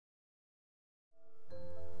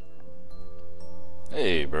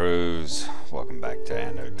Hey bros, welcome back to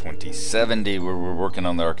ANNO 2070 where we're working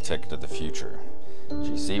on the architect of the future. As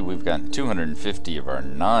you see, we've gotten 250 of our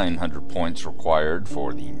 900 points required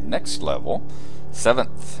for the next level,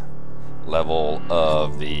 7th level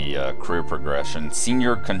of the career progression,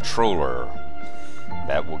 Senior Controller.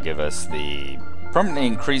 That will give us the permanently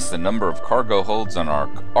increase the number of cargo holds on our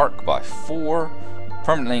Ark by 4,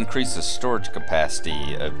 permanently increase the storage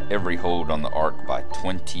capacity of every hold on the Ark by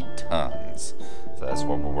 20 tons. So that's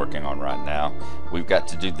what we're working on right now. We've got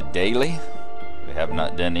to do the daily. We have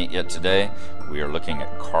not done it yet today. We are looking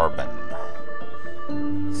at carbon.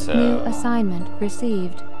 So, new assignment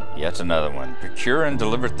received. Yet another one. Procure and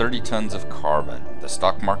deliver 30 tons of carbon. The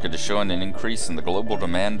stock market is showing an increase in the global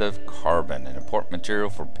demand of carbon, an important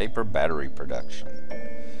material for paper battery production.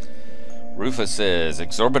 Rufus says,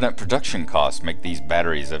 exorbitant production costs make these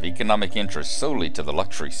batteries of economic interest solely to the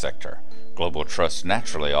luxury sector. Global Trust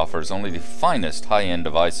naturally offers only the finest high-end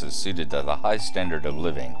devices suited to the high standard of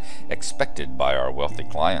living expected by our wealthy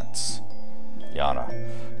clients. Yana.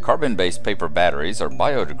 Carbon-based paper batteries are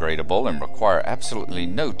biodegradable and require absolutely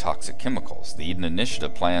no toxic chemicals. The Eden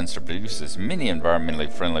Initiative plans to produce as many environmentally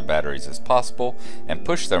friendly batteries as possible and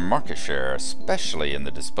push their market share, especially in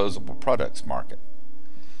the disposable products market.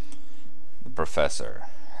 The Professor.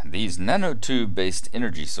 These nanotube-based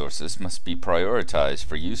energy sources must be prioritized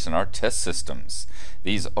for use in our test systems.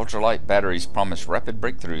 These ultralight batteries promise rapid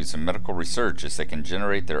breakthroughs in medical research as they can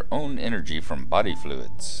generate their own energy from body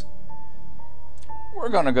fluids. We're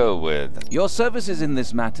gonna go with... Your services in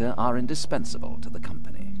this matter are indispensable to the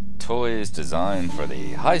company. Toys designed for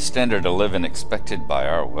the high standard of living expected by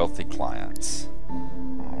our wealthy clients.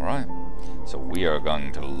 Alright, so we are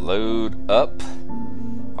going to load up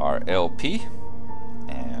our LP.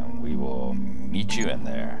 And we will meet you in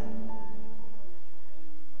there.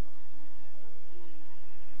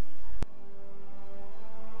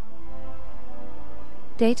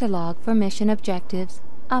 Data log for mission objectives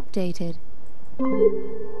updated.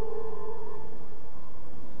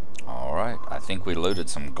 Alright, I think we loaded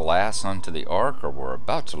some glass onto the Ark, or we're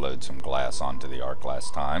about to load some glass onto the Ark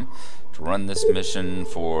last time. To run this mission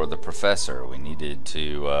for the Professor, we needed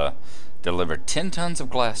to deliver 10 tons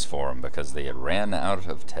of glass for them because they had ran out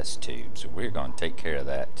of test tubes. We're going to take care of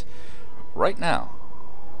that right now.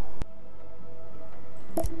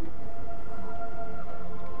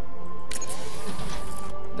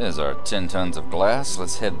 There's our 10 tons of glass.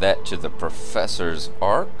 Let's head that to the Professor's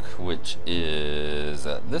Ark, which is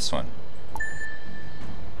this one.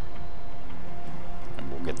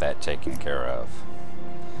 And we'll get that taken care of.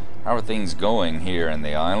 How are things going here in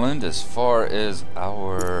the island as far as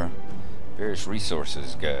our various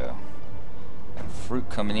resources go? And fruit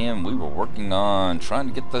coming in. We were working on trying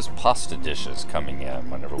to get those pasta dishes coming in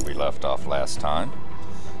whenever we left off last time.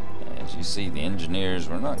 As you see, the engineers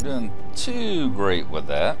were not doing too great with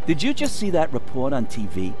that. Did you just see that report on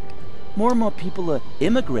TV? More and more people are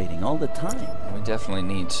immigrating all the time. We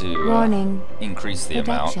definitely need to Warning. Increase the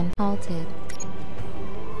amount. Production halted.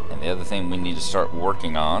 And the other thing we need to start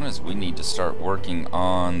working on is we need to start working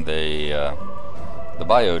on the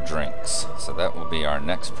bio drinks. So that will be our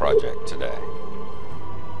next project today.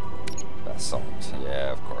 Basalt.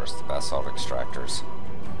 Yeah, of course, the basalt extractors.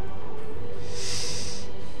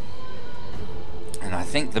 And I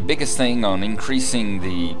think the biggest thing on increasing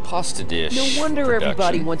the pasta dish No wonder production,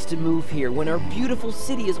 everybody wants to move here when our beautiful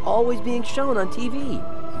city is always being shown on TV.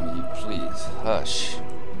 Will you please hush?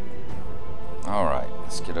 Alright,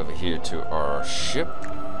 let's get over here to our ship.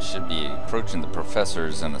 Should be approaching the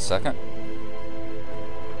Professors in a second.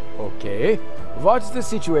 Okay, what's the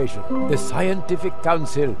situation? The Scientific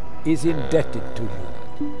Council is indebted to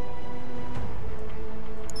you.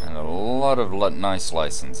 And a lot of nice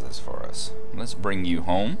licenses for us. Let's bring you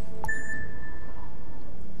home.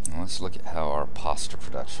 Let's look at how our pasta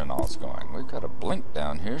production all is going. We've got a blink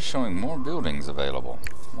down here showing more buildings available.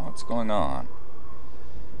 What's going on?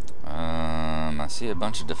 I see a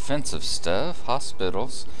bunch of defensive stuff,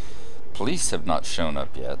 hospitals. Police have not shown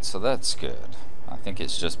up yet, so that's good. I think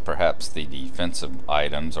it's just perhaps the defensive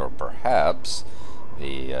items, or perhaps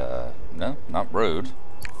the, no, not road.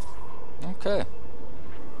 Okay.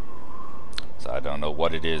 So I don't know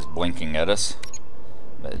what it is blinking at us,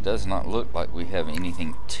 but it does not look like we have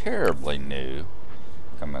anything terribly new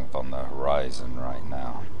coming up on the horizon right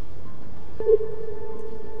now.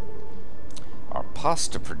 Our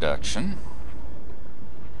pasta production.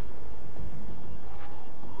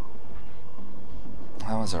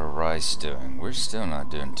 How is our rice doing? We're still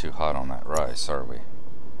not doing too hot on that rice, are we?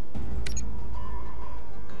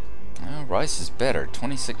 Well, rice is better,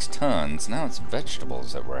 26 tons. Now it's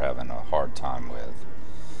vegetables that we're having a hard time with.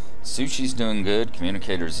 Sushi's doing good.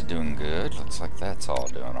 Communicators are doing good. Looks like that's all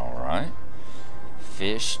doing alright.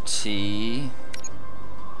 Fish, tea.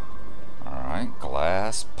 Alright,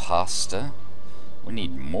 glass, pasta. We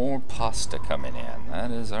need more pasta coming in.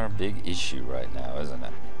 That is our big issue right now, isn't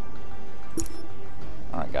it?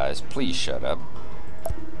 Alright guys, please shut up.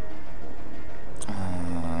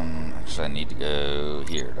 Actually I need to go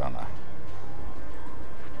here, don't I?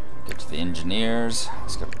 Get to the engineers.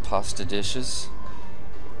 Let's go to pasta dishes.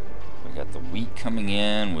 We got the wheat coming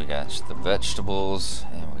in, we got the vegetables,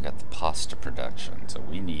 and we got the pasta production. So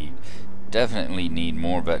we definitely need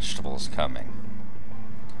more vegetables coming.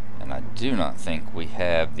 And I do not think we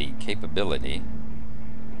have the capability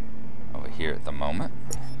over here at the moment.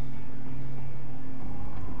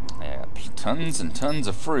 Yeah, tons and tons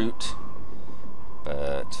of fruit,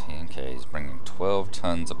 but okay, he's bringing 12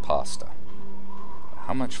 tons of pasta.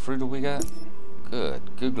 How much fruit do we got?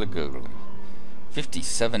 Good, googly googly.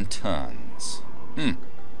 57 tons.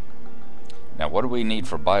 Now what do we need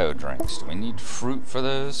for bio drinks? Do we need fruit for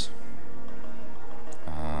those?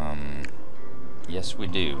 Yes we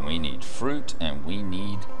do. We need fruit and we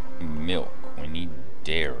need milk. We need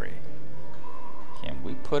dairy. Can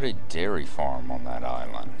we put a dairy farm on that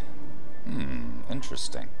island?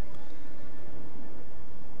 Interesting.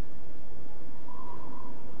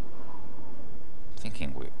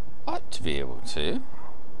 Thinking we ought to be able to.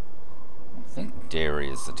 I think dairy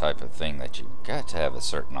is the type of thing that you've got to have a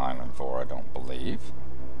certain island for, I don't believe.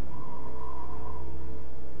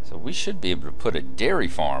 So we should be able to put a dairy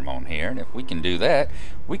farm on here, and if we can do that,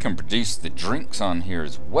 we can produce the drinks on here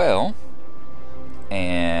as well.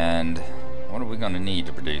 And what are we going to need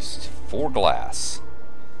to produce? 4 glass.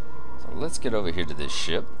 So let's get over here to this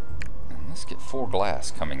ship, and let's get 4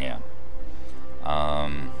 glass coming in.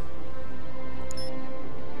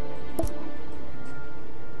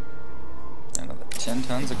 Another 10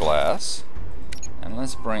 tons of glass. And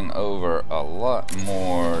let's bring over a lot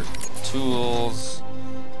more tools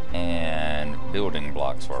and building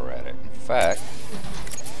blocks while we're at it. In fact,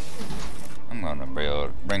 I'm going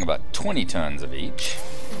to bring about 20 tons of each,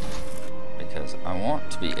 because I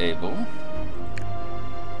want to be able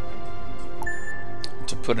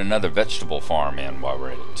to put another vegetable farm in while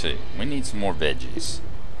we're at it too. We need some more veggies.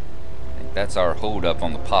 I think that's our hold up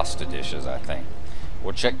on the pasta dishes, I think.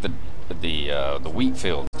 We'll check the wheat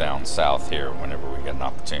fields down south here whenever we get an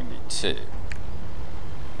opportunity too.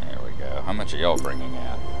 There we go. How much are y'all bringing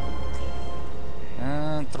out?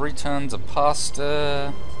 3 tons of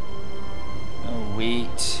pasta. No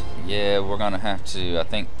wheat. Yeah, we're gonna have to, I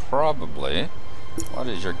think, probably. What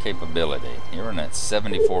is your capability? You're in at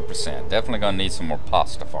 74%. Definitely gonna need some more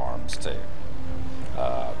pasta farms too.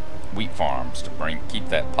 Wheat farms to keep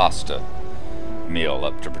that pasta meal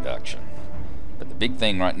up to production. But the big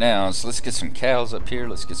thing right now is let's get some cows up here.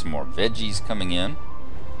 Let's get some more veggies coming in.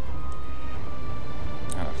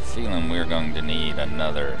 I have a feeling we're going to need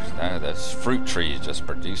another. Those fruit trees just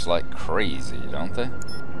produce like crazy, don't they?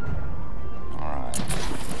 Alright.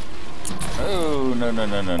 Oh, no.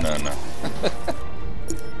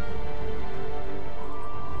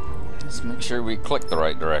 Let's make sure we click the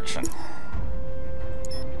right direction.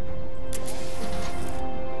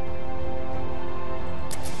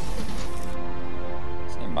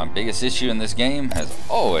 See, my biggest issue in this game has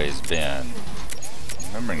always been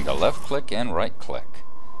remembering to left click and right click.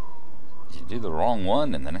 You do the wrong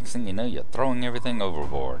one, and the next thing you know, you're throwing everything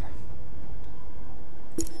overboard.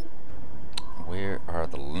 Where are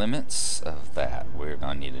the limits of that? We're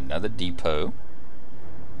going to need another depot.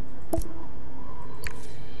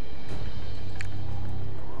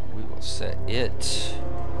 We will set it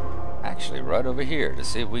actually right over here to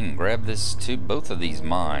see if we can grab this to both of these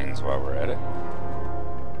mines while we're at it.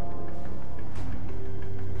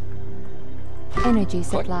 Energy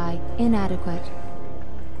supply inadequate.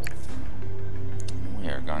 We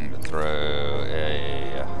are going to throw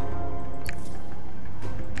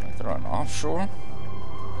an offshore?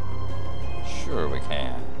 Sure we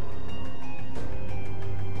can.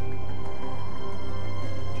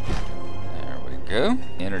 There we go.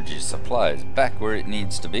 Energy supply is back where it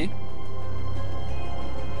needs to be.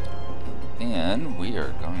 And we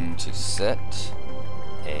are going to set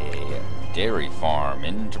a dairy farm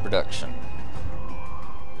into production.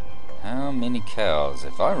 How many cows?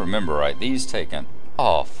 If I remember right, these take an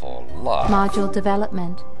awful lot. Module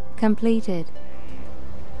development completed.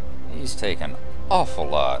 These take an awful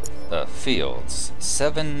lot of fields.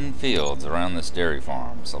 7 fields around this dairy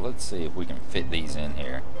farm. So let's see if we can fit these in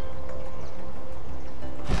here.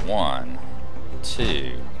 1,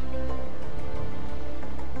 2,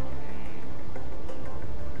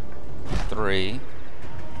 3,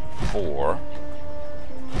 4,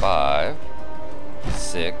 5,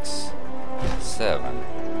 6, 7.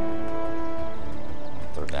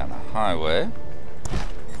 Throw down a highway.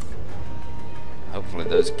 Hopefully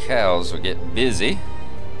those cows will get busy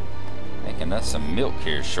making us some milk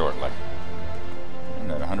here shortly.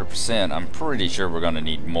 And at 100%, I'm pretty sure we're going to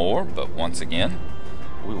need more, but once again,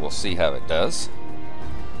 we will see how it does.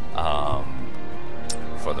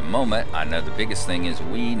 For the moment, I know the biggest thing is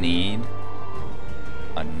we need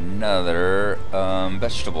another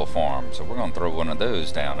vegetable farm, so we're going to throw one of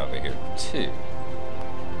those down over here too.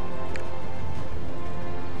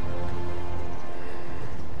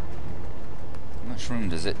 How much room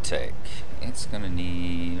does it take? It's going to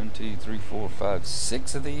need 1, 2, 3, 4, 5,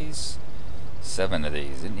 6 of these, 7 of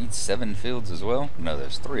these. It needs 7 fields as well. No,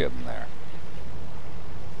 there's 3 of them there.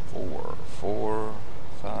 4, 4,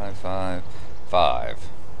 5, 5, 5.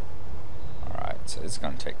 Alright, so it's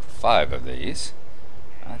going to take 5 of these.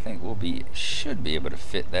 I think should be able to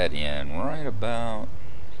fit that in right about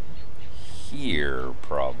here,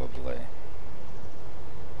 probably.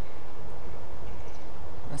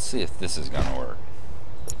 Let's see if this is going to work.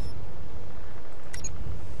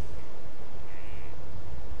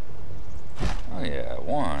 Oh yeah,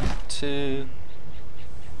 1, 2.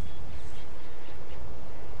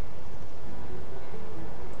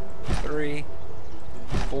 3,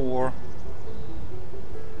 4,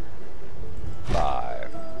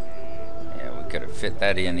 5. Yeah, we could have fit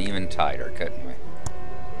that in even tighter, couldn't we?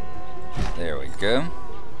 There we go.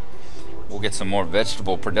 We'll get some more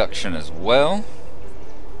vegetable production as well.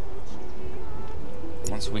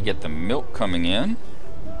 Once we get the milk coming in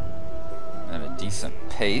at a decent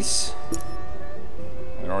pace.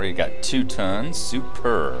 We already got 2 tons.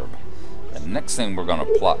 Superb. The next thing we're going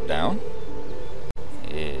to plop down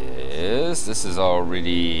is, this is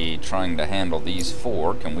already trying to handle these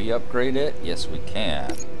 4. Can we upgrade it? Yes, we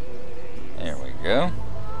can. There we go.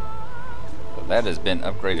 So that has been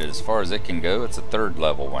upgraded as far as it can go. It's a 3rd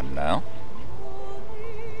level one now.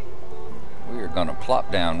 We are going to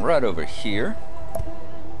plop down right over here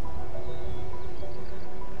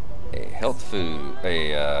a health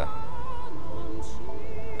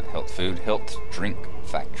drink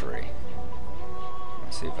factory.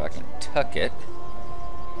 Let's see if I can tuck it.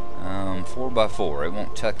 4x4. It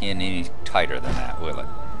won't tuck in any tighter than that, will it?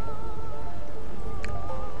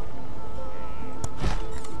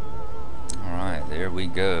 Alright, there we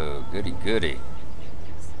go. Goody goody.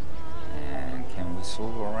 And can we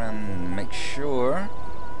swivel around and make sure?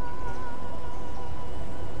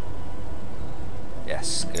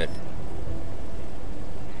 Yes, good.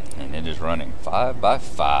 And it is running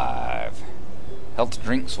 5x5. Health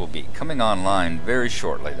drinks will be coming online very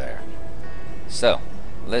shortly there. So,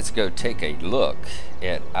 let's go take a look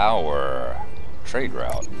at our trade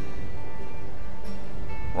route.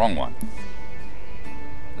 Wrong one.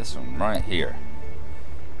 This one right here.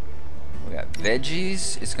 We got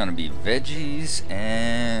veggies. It's going to be veggies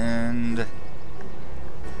and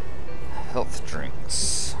health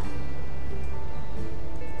drinks.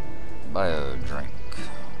 Bio drink.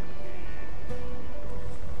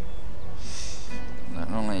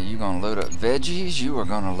 Not only are you going to load up veggies, you are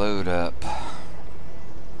going to load up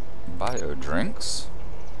bio drinks,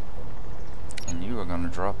 and you are going to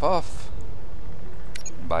drop off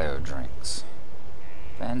bio drinks.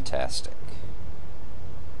 Fantastic.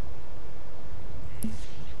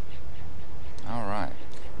 Alright,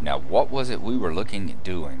 now what was it we were looking at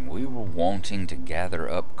doing? We were wanting to gather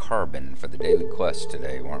up carbon for the daily quest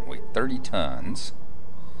today, weren't we? 30 tons.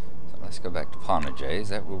 So let's go back to Ponajay. Is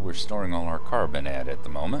that where we're storing all our carbon at the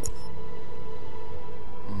moment?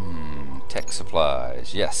 Tech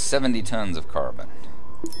supplies. Yes, 70 tons of carbon.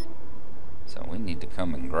 So we need to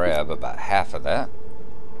come and grab about half of that.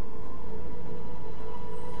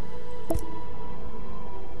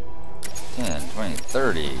 10, 20,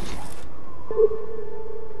 30.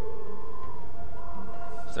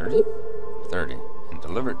 30? 30. And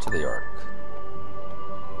deliver it to the Ark.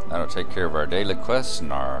 That'll take care of our daily quests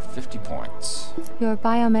and our 50 points. Your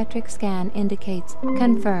biometric scan indicates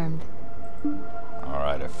confirmed.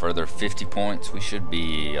 Alright, a further 50 points. We should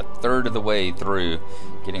be a third of the way through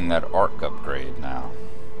getting that Ark upgrade now.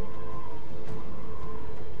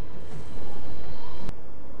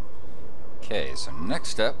 Okay, so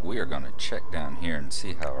next up we are going to check down here and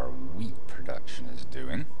see how our wheat production is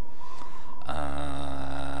doing.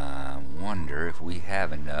 Wonder if we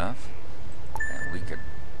have enough that we could...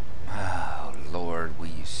 Oh, Lord, will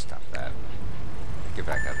you stop that? Get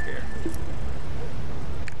back up here.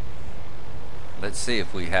 Let's see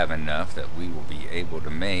if we have enough that we will be able to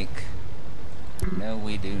make... No,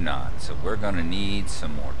 we do not. So we're going to need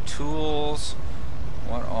some more tools.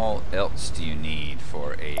 What all else do you need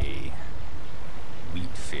for a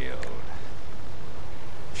wheat field?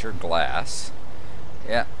 Sure, glass.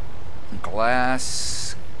 Yeah,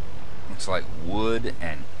 glass. Looks like wood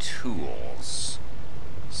and tools.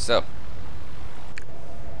 So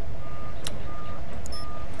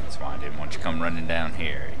that's why I didn't want you to come running down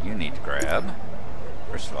here. You need to grab.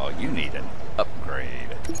 First of all, you need an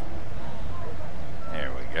upgrade.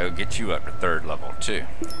 There we go. Get you up to 3rd level too.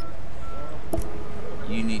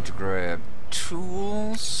 You need to grab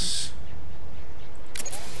tools.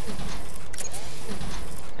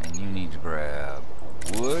 And you need to grab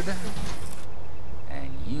wood.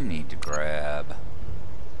 And you need to grab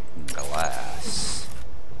glass.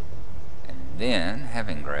 And then,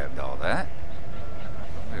 having grabbed all that,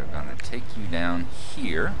 we're going to take you down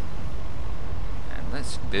here. And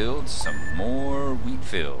let's build some more wheat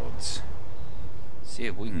fields. See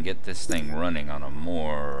if we can get this thing running on a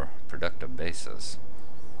more productive basis.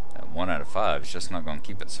 That 1 out of 5 is just not going to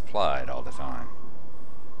keep it supplied all the time.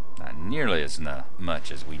 Not nearly as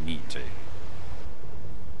much as we need to.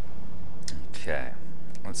 Okay,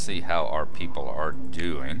 let's see how our people are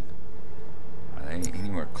doing. Are they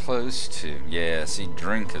anywhere close to... Yeah, see,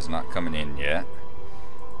 drink is not coming in yet.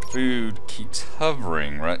 Food keeps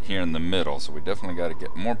hovering right here in the middle, so we definitely got to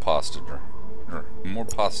get more pasta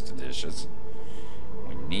dishes.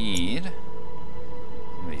 We need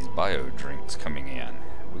some of these bio drinks coming in.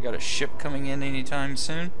 We got a ship coming in anytime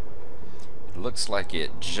soon. It looks like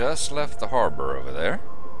it just left the harbor over there.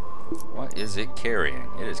 What is it carrying?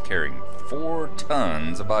 It is carrying 4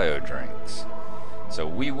 tons of bio drinks. So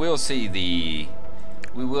we will see the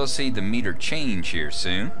meter change here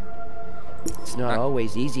soon. It's not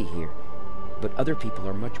always easy here, but other people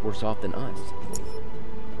are much worse off than us.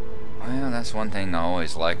 Well, that's one thing I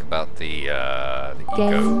always like about the eco.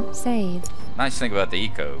 Game saved. Nice thing about the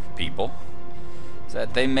eco people is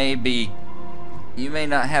that they may be, you may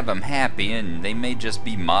not have them happy, and they may just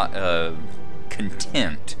be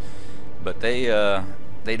content, but they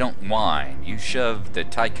don't whine. You shove the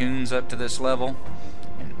tycoons up to this level,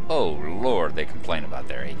 and oh Lord, they complain about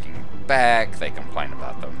their aching back. They complain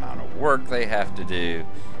about the amount of work they have to do.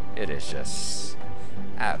 It is just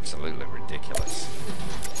absolutely ridiculous.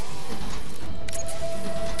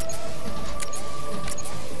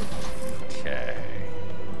 Okay,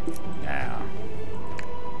 now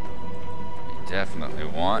we definitely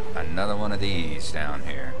want another one of these down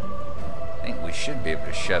here. I think we should be able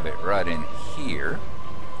to shove it right in here.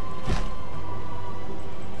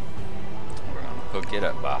 We're going to hook it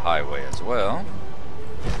up by highway as well.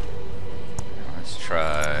 Now let's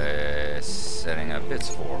try setting up its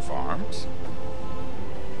 4 farms.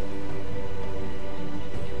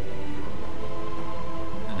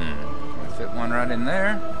 Can we fit one right in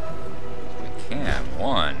there? We can.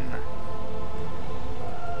 1,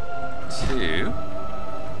 2.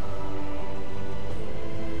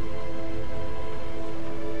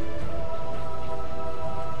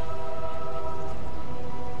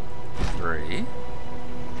 3,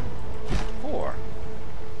 4.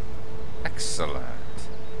 Excellent.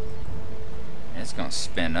 It's going to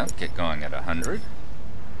spin up, get going at 100.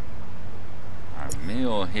 Our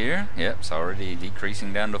meal here, yep, it's already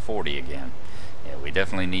decreasing down to 40 again. Yeah, we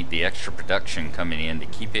definitely need the extra production coming in to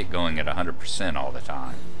keep it going at 100% all the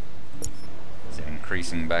time. Is it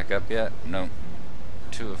increasing back up yet? No.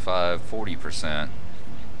 2 of 5, 40%.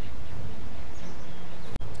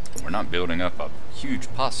 We're not building up a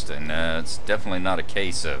huge pasta, and it's definitely not a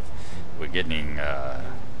case of we're getting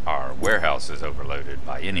our warehouses overloaded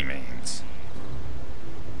by any means.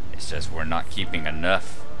 It's just we're not keeping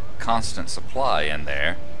enough constant supply in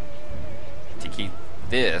there to keep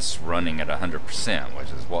this running at 100%,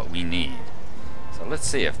 which is what we need. So let's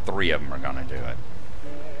see if 3 of them are going to do it.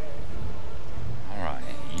 Alright,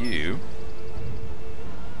 you.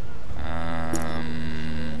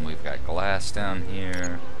 We've got glass down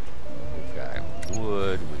here. We've got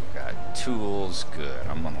wood. We've got tools. Good.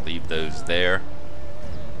 I'm going to leave those there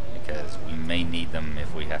because we may need them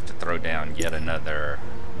if we have to throw down yet another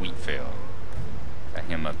wheat field. Got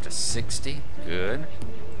him up to 60. Good.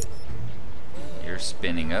 You're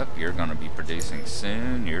spinning up. You're going to be producing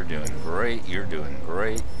soon. You're doing great. You're doing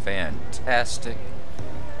great. Fantastic.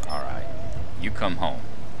 Alright. You come home.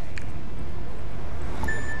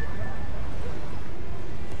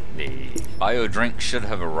 The bio drink should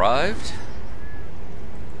have arrived.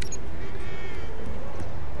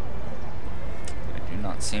 I do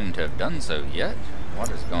not seem to have done so yet.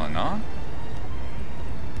 What is going on?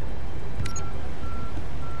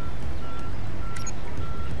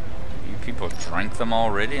 You people drank them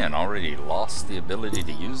already and already lost the ability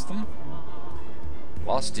to use them?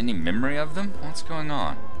 Lost any memory of them? What's going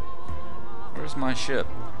on? Where's my ship?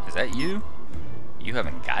 Is that you? You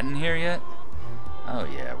haven't gotten here yet? Oh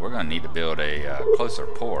yeah, we're gonna need to build a closer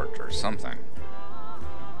port or something.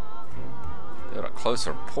 Build a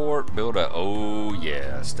closer port, oh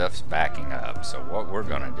yeah, stuff's backing up. So what we're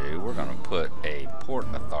gonna do, we're gonna put a port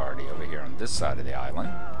authority over here on this side of the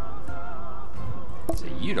island. So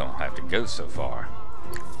you don't have to go so far.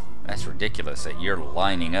 That's ridiculous that you're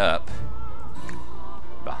lining up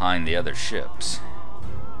behind the other ships.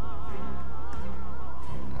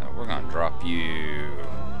 We're gonna drop you.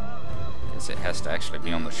 I guess it has to actually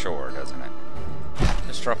be on the shore, doesn't it?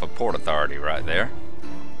 Just drop a port authority right there.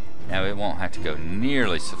 Now it won't have to go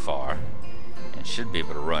nearly so far, and should be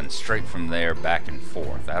able to run straight from there back and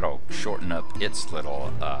forth. That'll shorten up its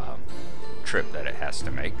little trip that it has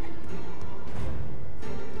to make.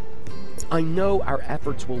 I know our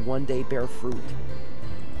efforts will one day bear fruit.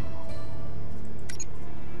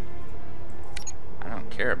 I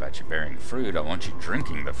don't care about you bearing fruit. I want you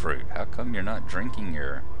drinking the fruit. How come you're not drinking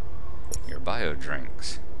your bio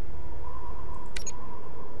drinks?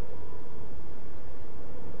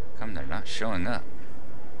 How come they're not showing up?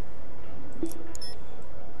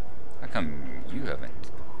 How come you haven't?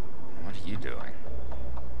 What are you doing?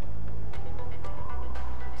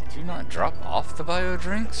 Did you not drop off the bio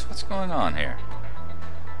drinks? What's going on here?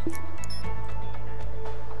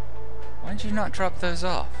 Why did you not drop those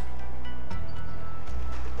off?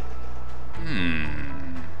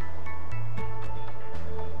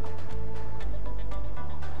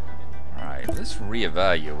 Alright, let's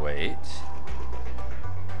reevaluate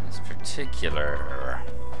this particular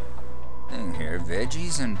thing here.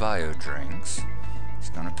 Veggies and bio drinks. It's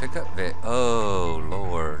gonna pick up oh,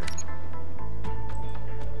 Lord.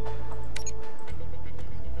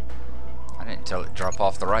 I didn't tell it to drop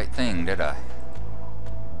off the right thing, did I?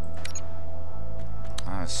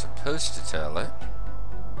 I was supposed to tell it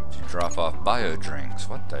to drop off bio drinks.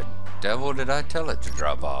 What the devil did I tell it to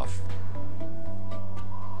drop off?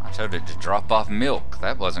 I told it to drop off milk.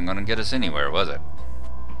 That wasn't going to get us anywhere, was it?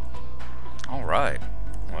 Alright.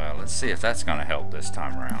 Well, let's see if that's going to help this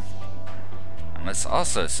time around. And let's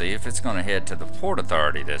also see if it's going to head to the Port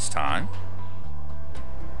Authority this time,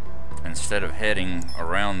 instead of heading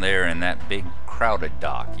around there in that big crowded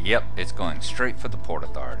dock. Yep, it's going straight for the Port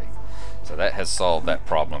Authority. So that has solved that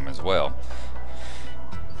problem as well.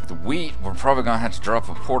 The wheat, we're probably going to have to drop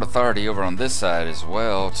a Port Authority over on this side as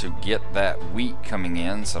well to get that wheat coming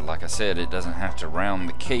in. So like I said, it doesn't have to round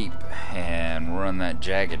the cape and run that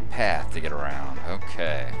jagged path to get around.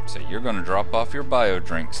 Okay, so you're going to drop off your bio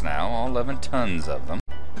drinks now, all 11 tons of them.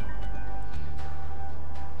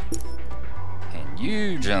 And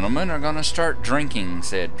you gentlemen are going to start drinking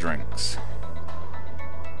said drinks.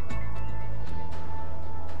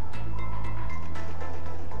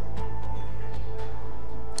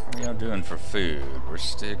 What are y'all doing for food? We're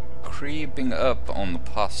still creeping up on the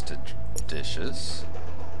pasta dishes.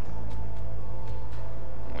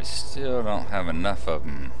 We still don't have enough of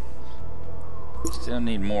them. Still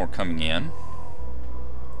need more coming in.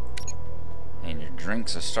 And your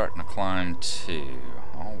drinks are starting to climb too.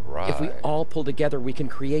 Alright. If we all pull together, we can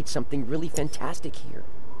create something really fantastic here.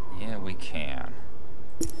 Yeah, we can.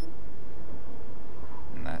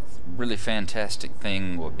 And that really fantastic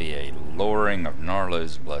thing will be a lowering of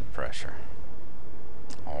Gnarlo's blood pressure.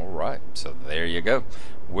 Alright, so there you go.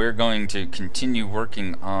 We're going to continue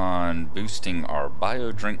working on boosting our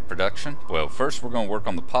bio drink production. Well, first we're going to work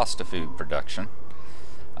on the pasta food production.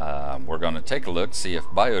 We're going to take a look, see if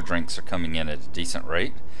bio drinks are coming in at a decent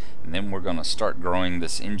rate. And then we're going to start growing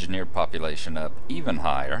this engineer population up even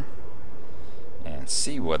higher, and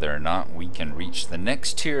see whether or not we can reach the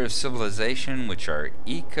next tier of civilization, which are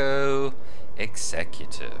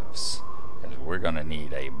eco-executives. Because we're going to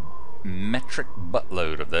need a metric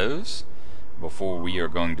buttload of those before we are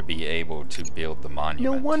going to be able to build the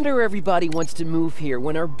monument. No wonder everybody wants to move here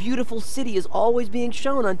when our beautiful city is always being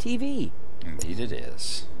shown on TV. Indeed it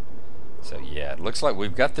is. So yeah, it looks like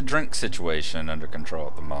we've got the drink situation under control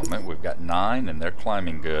at the moment. We've got 9 and they're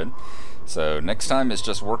climbing good. So next time is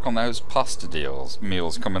just work on those pasta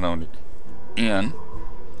meals coming on in,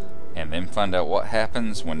 and then find out what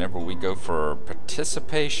happens whenever we go for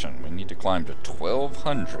participation. We need to climb to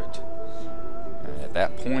 1200. And at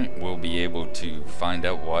that point we'll be able to find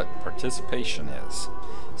out what participation is.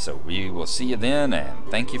 So we will see you then, and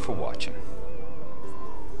thank you for watching.